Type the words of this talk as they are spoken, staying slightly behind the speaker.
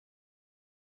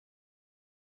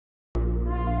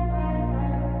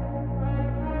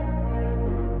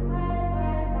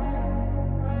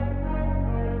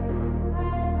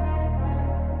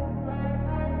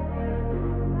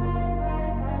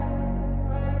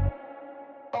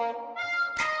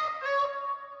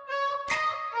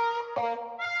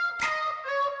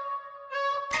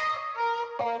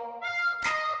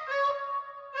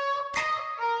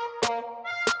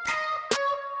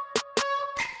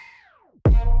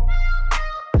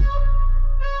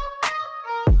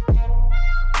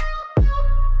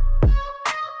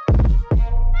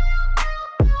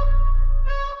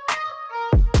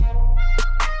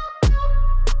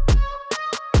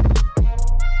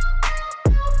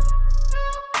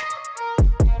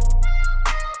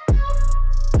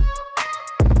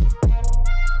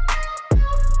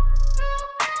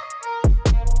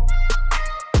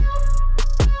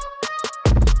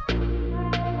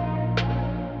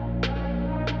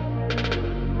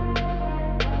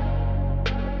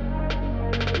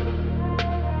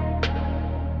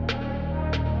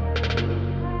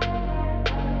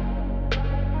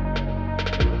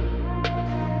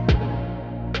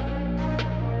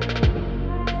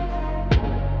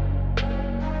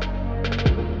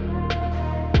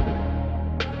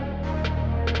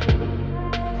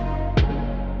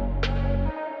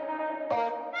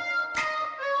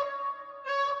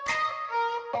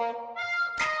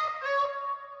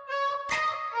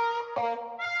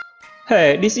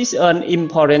Hey, this is an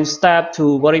important step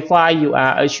to verify you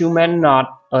are a human,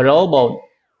 not a robot.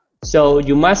 So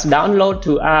you must download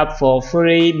the app for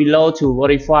free below to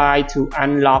verify to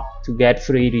unlock to get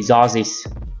free resources.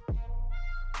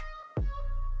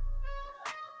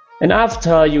 And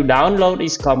after you download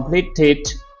is completed,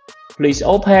 please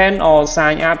open or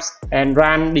sign up and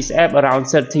run this app around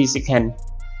 30 seconds.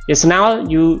 Yes, now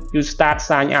you start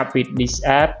sign up with this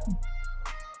app.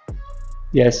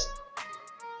 Yes.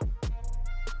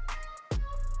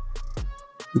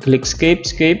 Click skip.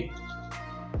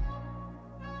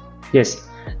 Yes.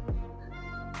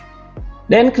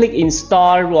 Then click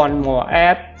install one more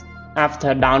app.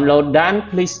 After download done,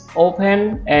 please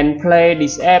open and play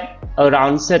this app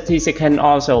around 30 seconds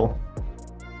also.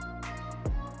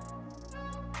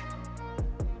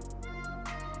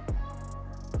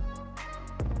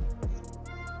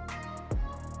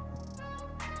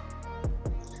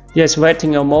 Yes,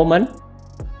 waiting a moment.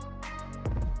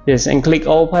 Yes, and click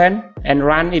open and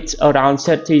run it around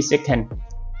 30 seconds.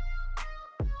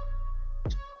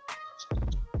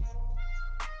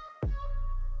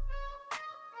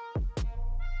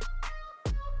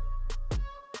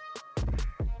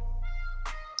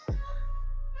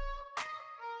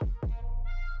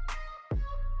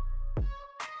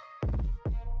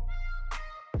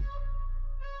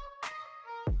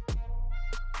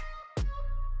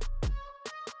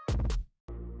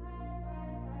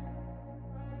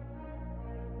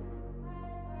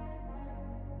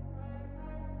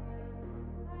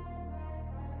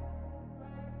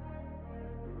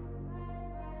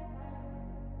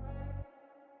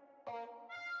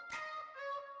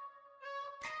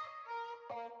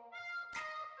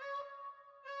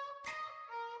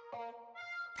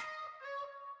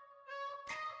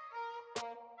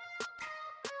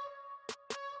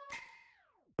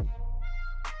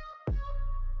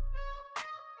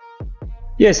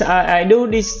 Yes, I do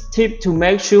this tip to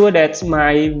make sure that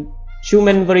my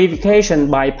human verification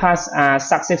bypass are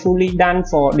successfully done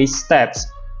for these steps.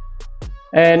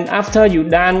 And after you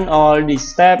done all these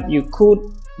steps, you could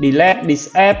delete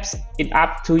these apps. It's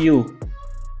up to you.